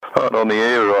Right on the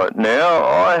air right now,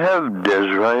 I have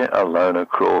Desree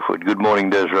Crawford. Good morning,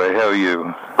 Desree. How are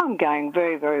you? I'm going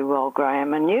very, very well,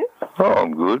 Graham. And you? Oh,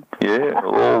 I'm good. Yeah,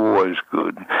 always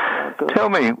good. Good. Tell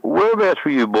me, whereabouts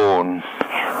were you born?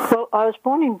 Well, I was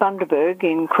born in Bundaberg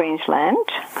in Queensland,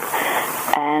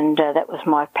 and that was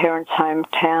my parents'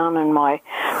 hometown, and my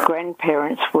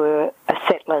grandparents were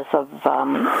settlers of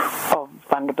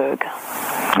Bundaberg.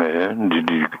 Yeah,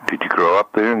 did you grow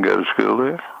up there and go to school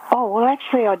there? Oh, well,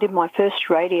 actually, I did my first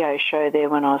radio show there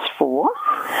when I was 4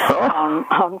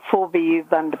 on 4BU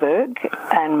Bundaberg,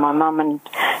 and my mum and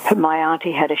my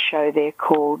auntie had a show there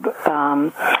called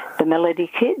The Melody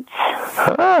Kids,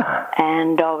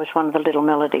 and I was one of the little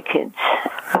Melody Kids.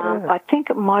 I think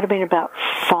it might have been about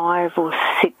 5 or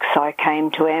 6 I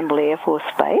came to Amble Air Force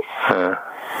Base,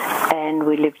 and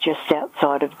we lived just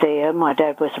outside of there. My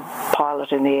dad was a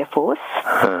pilot in the Air Force,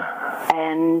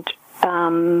 and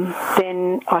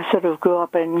then I sort of grew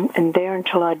up in there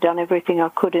until I'd done everything I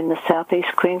could in the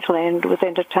southeast Queensland with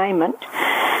entertainment,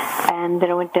 and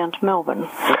then I went down to Melbourne.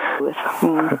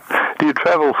 Do you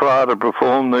travel far to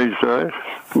perform these days?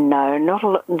 No, not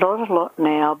a lot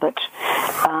now, but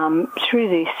through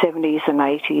the 70s and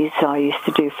 80s I used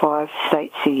to do 5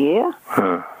 states a year.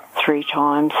 3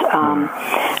 times.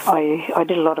 I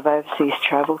did a lot of overseas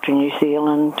travel to New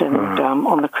Zealand and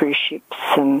on the cruise ships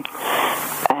and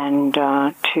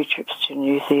 2 trips to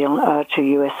New Zealand, to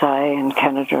USA and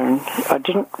Canada, and I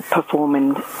didn't perform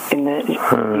in the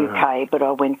UK, but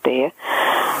I went there.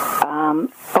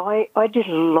 I did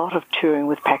a lot of touring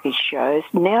with package shows.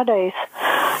 Nowadays,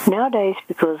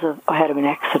 because I had an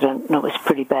accident and it was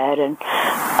pretty bad, and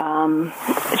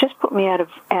it just put me out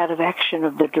of action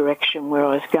of the direction where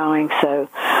I was going. So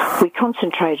we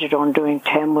concentrated on doing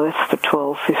Tamworth for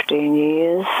 12, 15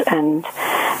 years, and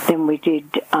then we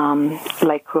did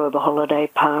Lake Koroba Holiday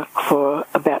Park for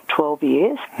about 12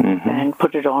 years, and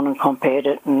put it on and compared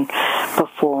it and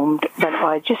performed. But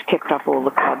I just kept up all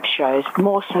the club shows,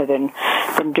 more so than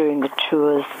doing the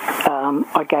tours.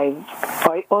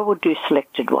 I would do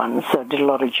selected ones, so I did a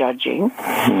lot of judging.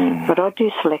 But I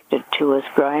do selected tours,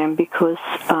 Graham, because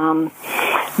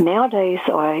nowadays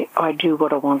I do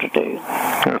what I want to do.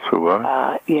 That's all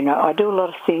right. I do a lot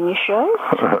of senior shows.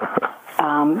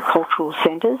 Cultural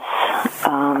centres,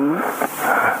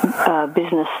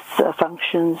 business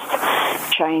functions,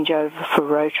 changeover for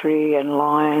Rotary and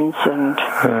Lions and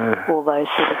all those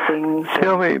sort of things.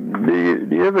 Tell me,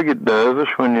 do you ever get nervous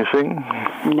when you sing?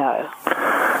 No.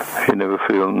 You never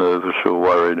feel nervous or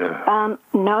worried?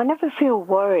 No, I never feel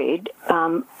worried.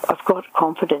 I've got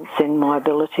confidence in my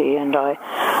ability, and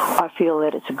I feel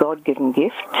that it's a God-given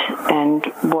gift, and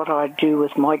what I do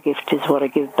with my gift is what I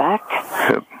give back.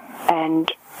 Yep.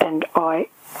 And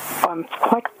I'm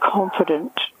quite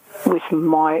confident with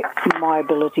my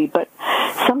ability, but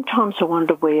sometimes I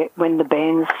wonder when the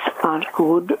bands aren't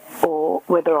good, or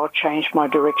whether I'll change my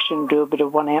direction, do a bit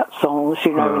of one-out songs,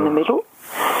 in the middle.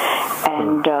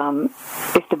 And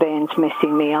if the band's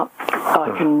messing me up,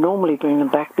 I can normally bring them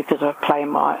back because I play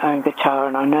my own guitar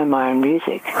and I know my own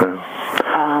music.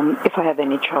 If I have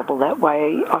any trouble that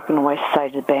way, I can always say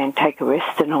to the band, take a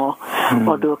rest, and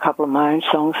I'll do a couple of my own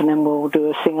songs, and then we'll do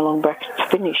a sing-along back to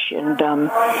finish. And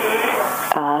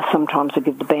sometimes I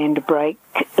give the band a break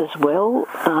as well.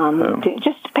 It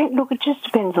just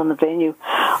depends on the venue.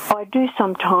 I do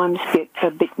sometimes get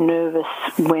a bit nervous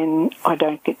when I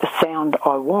don't get the sound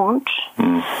I want.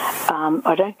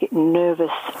 I don't get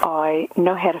nervous. I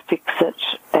know how to fix it,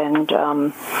 and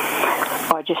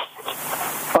I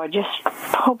just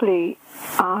probably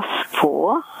ask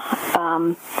for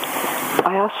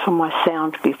my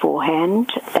sound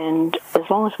beforehand, and as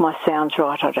long as my sound's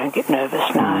right, I don't get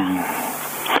nervous. No.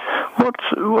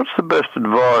 What's the best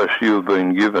advice you've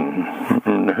been given,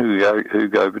 and who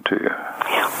gave it to you?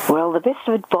 Well, the best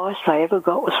advice I ever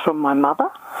got was from my mother,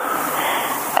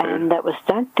 and that was,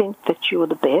 don't think that you're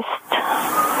the best.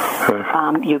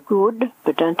 You're good,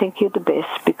 but don't think you're the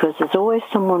best, because there's always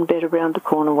someone better around the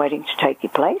corner waiting to take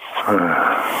your place.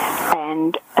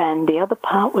 And the other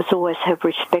part was always have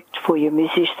respect for your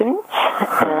musicians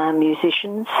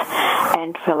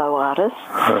and fellow artists.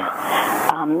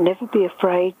 Never be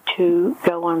afraid to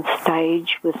go on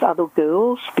stage with other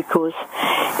girls, because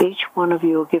each one of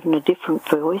you are given a different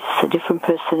voice, a different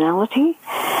personality,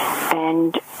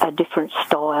 and a different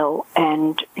style,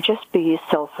 and just be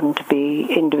yourself and to be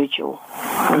individual.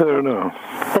 Fair enough.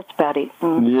 That's about it.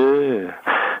 Yeah.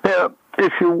 Now,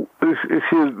 if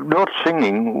you're not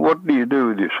singing, what do you do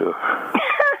with yourself?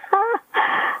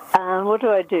 What do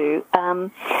I do?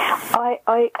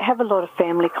 I have a lot of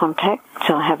family contact.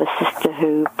 I have a sister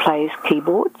who plays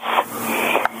keyboards,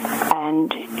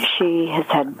 and she has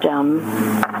had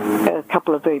a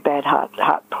couple of very bad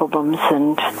heart problems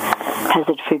and has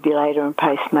a defibrillator and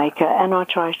pacemaker, and I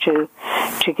try to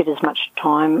get as much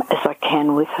time as I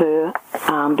can with her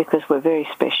because we're very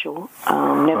special.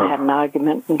 Never had an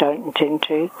argument and don't intend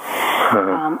to.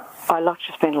 I like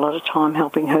to spend a lot of time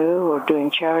helping her or doing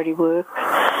charity work.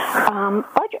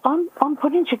 I'm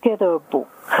putting together a book,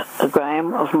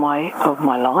 Graham, of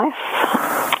my life.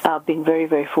 I've been very,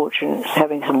 very fortunate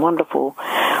having some wonderful,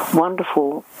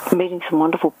 meeting some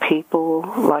wonderful people,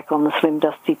 like on the Slim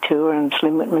Dusty tour and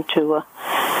Slim Whitman tour,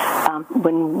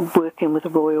 when working with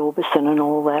Roy Orbison and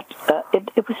all that.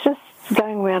 It was just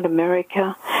going around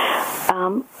America.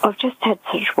 I've just had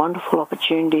such wonderful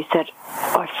opportunities that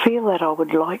I feel that I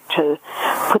would like to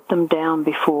put them down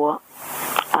before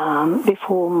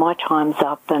my time's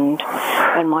up and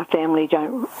my family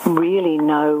don't really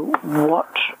know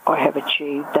what I have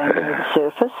achieved. They know the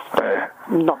surface,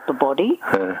 not the body,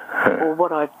 or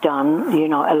what I've done. You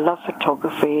know, I love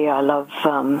photography, I love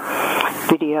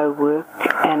video work,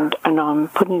 and I'm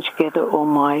putting together all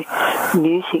my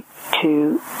music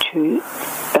to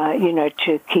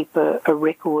keep a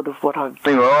record of what I've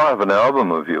done. I have an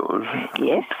album of yours.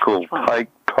 Yes. It's called Take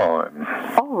Time.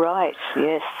 Oh, right,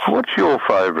 yes. What's your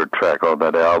favourite track on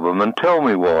that album, and tell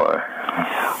me why?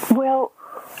 Well,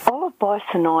 Olive Boyce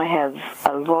and I have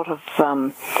a lot of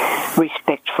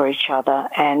respect for each other,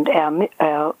 and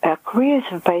our careers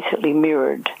have basically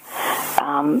mirrored.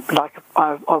 Like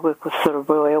I worked with sort of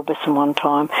Roy Orbison one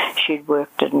time, she'd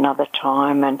worked at another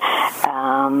time, and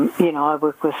I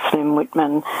worked with Slim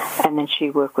Whitman, and then she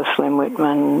worked with Slim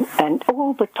Whitman, and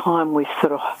all the time we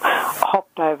sort of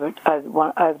hopped over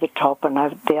the top, and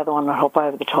the other one would hop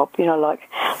over the top. You know, like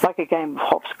a game of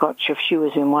hopscotch. If she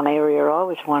was in one area, I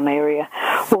was one area.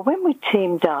 Well, when we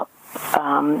teamed up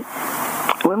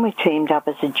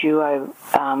as a duo,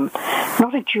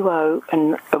 not a duo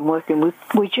and working,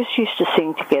 we just used to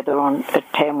sing together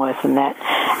at Tamworth and that,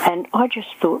 and I just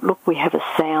thought, look, we have a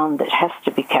sound that has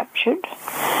to be captured,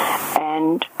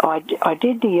 and I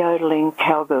did the Yodeling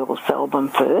Cowgirls album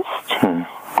first,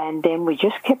 and then we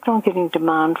just kept on getting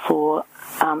demand for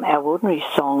our ordinary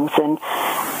songs, and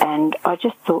I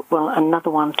just thought, well, another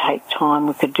one, Take Time,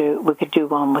 we could do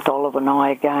one with Olive and I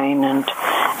again, and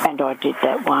I did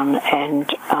that one,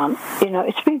 and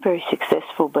it's been very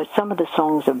successful, but some of the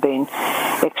songs have been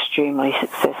extremely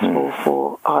successful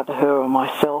for either her or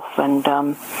myself, and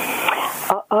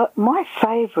my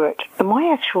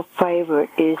actual favourite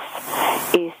is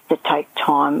the Take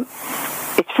Time.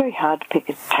 It's very hard to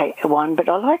pick one, but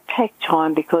I like Take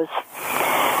Time because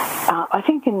I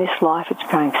think in this life it's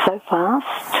going so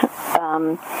fast,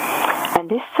 and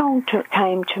this song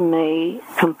came to me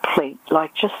complete,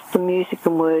 like just the music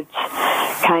and words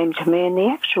came to me, and the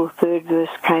actual third verse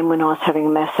came when I was having a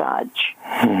massage,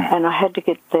 and I had to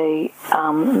get the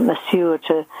masseur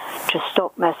to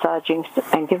stop massaging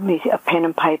and give me a pen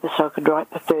and paper so I could write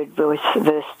the third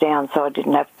verse down, so I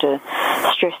didn't have to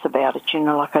stress about it,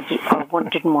 like I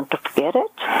didn't want to forget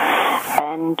it,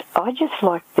 and I just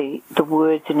like the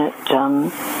words in it,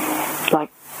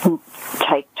 like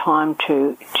take time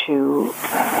to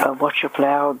watch a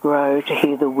flower grow, to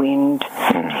hear the wind,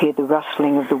 to hear the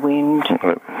rustling of the wind,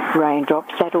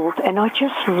 raindrops, that all, and I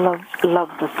just love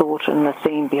the thought and the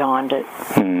theme behind it.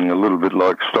 A little bit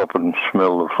like Stop and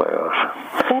Smell the Flowers.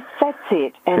 That's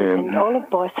it, and Olive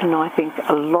Boyce and I think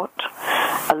a lot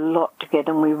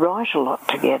together, and we write a lot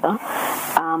together.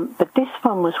 But this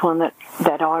one was one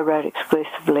that I wrote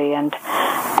exclusively, and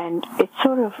it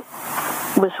sort of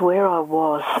was where I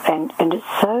was, and it's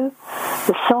so,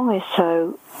 the song is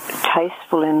so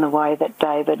tasteful in the way that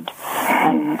David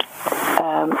and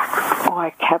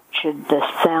I captured the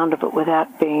sound of it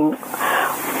without being,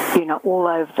 all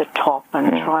over the top and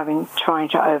trying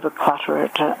to overclutter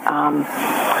it.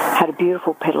 Had a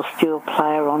beautiful pedal steel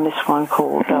player on this one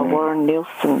called Warren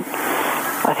Nielsen,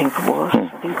 I think it was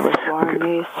Warren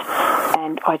Nielsen,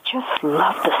 and I just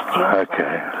love the steel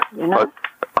player,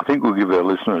 I think we'll give our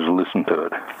listeners a listen to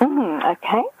it.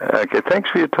 Okay. Okay, thanks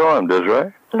for your time,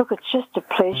 Desiree. Look, it's just a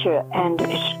pleasure, and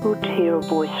it's good to hear a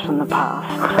voice from the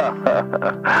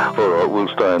past. All right, we'll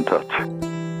stay in touch.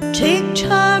 Take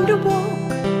time to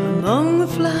walk among the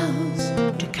flowers,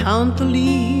 to count the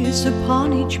leaves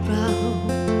upon each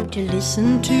bough, to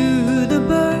listen to the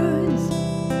birds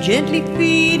gently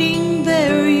feeding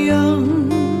their young.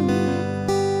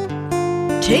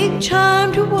 Take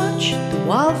time to watch the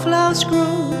wildflowers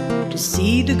grow, to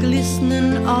see the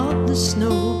glistening of the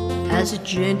snow as it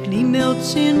gently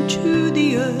melts into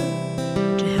the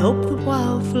earth to help the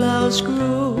wildflowers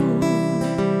grow.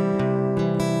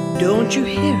 Don't you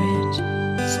hear it?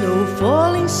 It's snow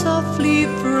falling softly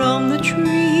from the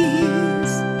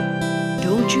trees.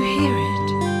 Don't you hear it?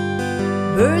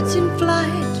 Birds in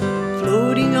flight,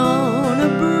 floating on a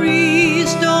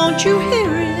breeze. Don't you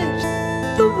hear it?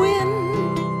 The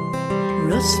wind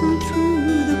rustling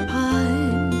through the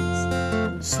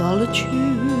pines.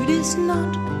 Solitude is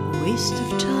not a waste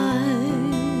of time.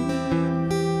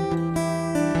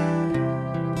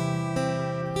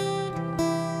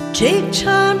 Take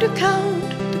time to count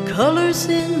the colors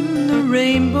in the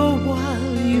rainbow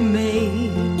while you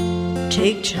may.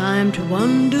 Take time to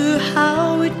wonder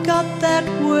how it got that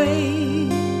way.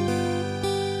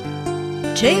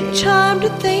 Take time to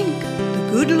thank the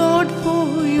good Lord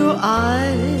for your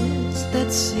eyes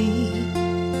that see.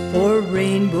 For a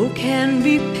rainbow can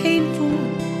be painful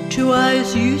to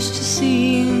eyes used to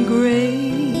seeing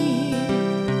gray.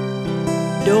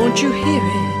 Don't you hear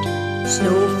it?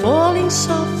 Snow falling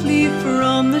softly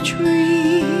from the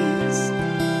trees.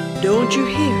 Don't you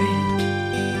hear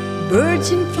it?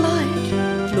 Birds in flight,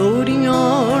 floating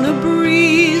on a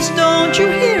breeze. Don't you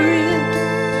hear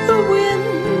it? The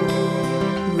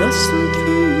wind rustling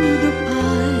through the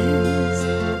pines.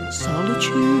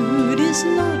 Solitude is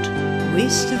not a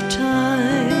waste of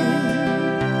time.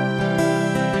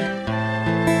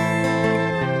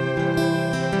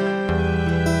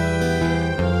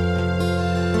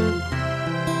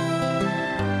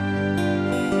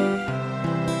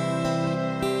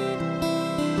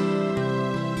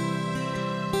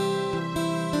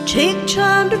 Take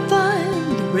time to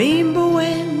find the rainbow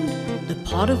and the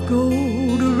pot of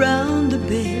gold around the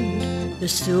bend, the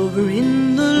silver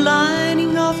in the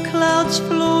lining of clouds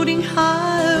floating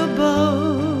high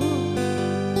above.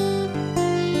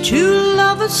 Two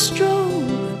lovers stroll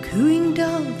a cooing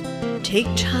dove.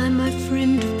 Take time, my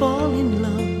friend, to fall in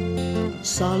love.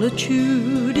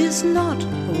 Solitude is not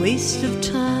a waste of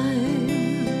time.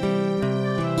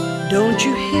 Don't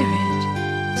you hear it?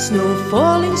 Snow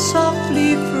falling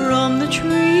softly from the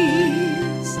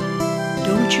trees.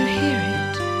 Don't you hear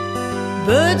it?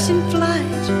 Birds in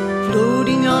flight,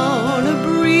 floating on a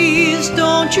breeze.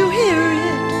 Don't you hear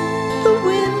it? The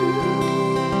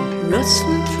wind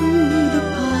rustling through the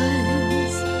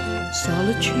pines.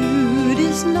 Solitude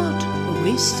is not a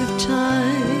waste of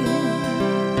time.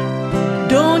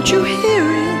 Don't you hear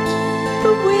it?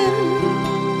 The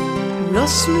wind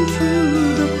rustling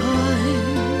through the pines.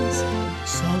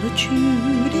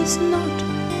 Solitude is not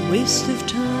a waste of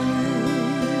time.